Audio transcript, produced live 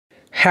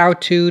how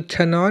to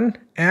turn on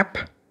app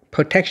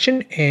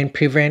protection and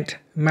prevent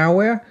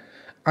malware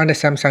on the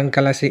Samsung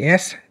Galaxy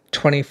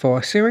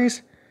S24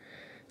 series.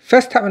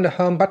 First, tap on the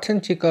home button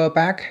to go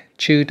back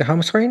to the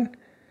home screen.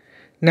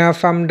 Now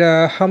from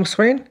the home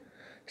screen,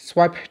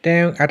 swipe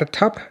down at the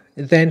top,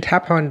 then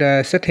tap on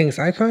the settings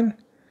icon.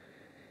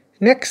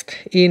 Next,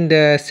 in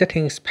the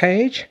settings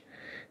page,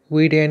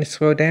 we then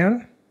scroll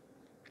down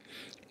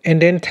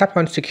and then tap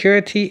on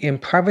security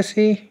and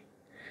privacy.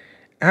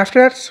 After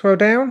that, scroll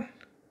down.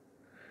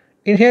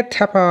 In here,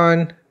 tap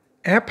on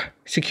app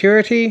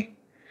security,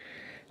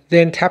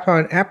 then tap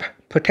on app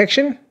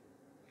protection.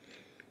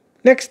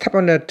 Next, tap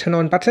on the turn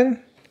on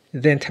button,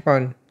 then tap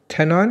on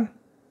turn on.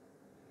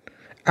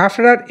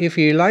 After that, if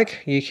you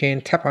like, you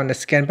can tap on the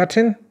scan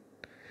button.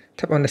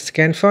 Tap on the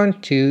scan phone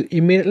to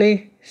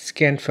immediately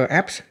scan for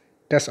apps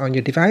that's on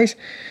your device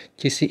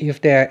to see if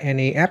there are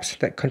any apps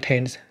that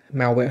contains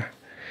malware.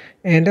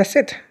 And that's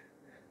it.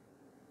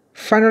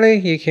 Finally,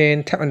 you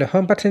can tap on the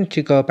home button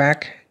to go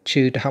back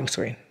to the home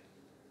screen.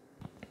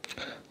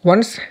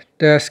 Once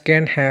the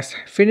scan has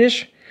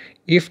finished,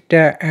 if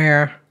there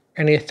are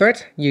any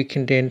threats, you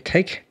can then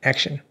take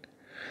action.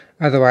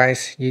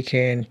 Otherwise, you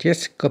can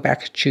just go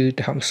back to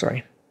the home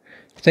screen.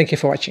 Thank you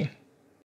for watching.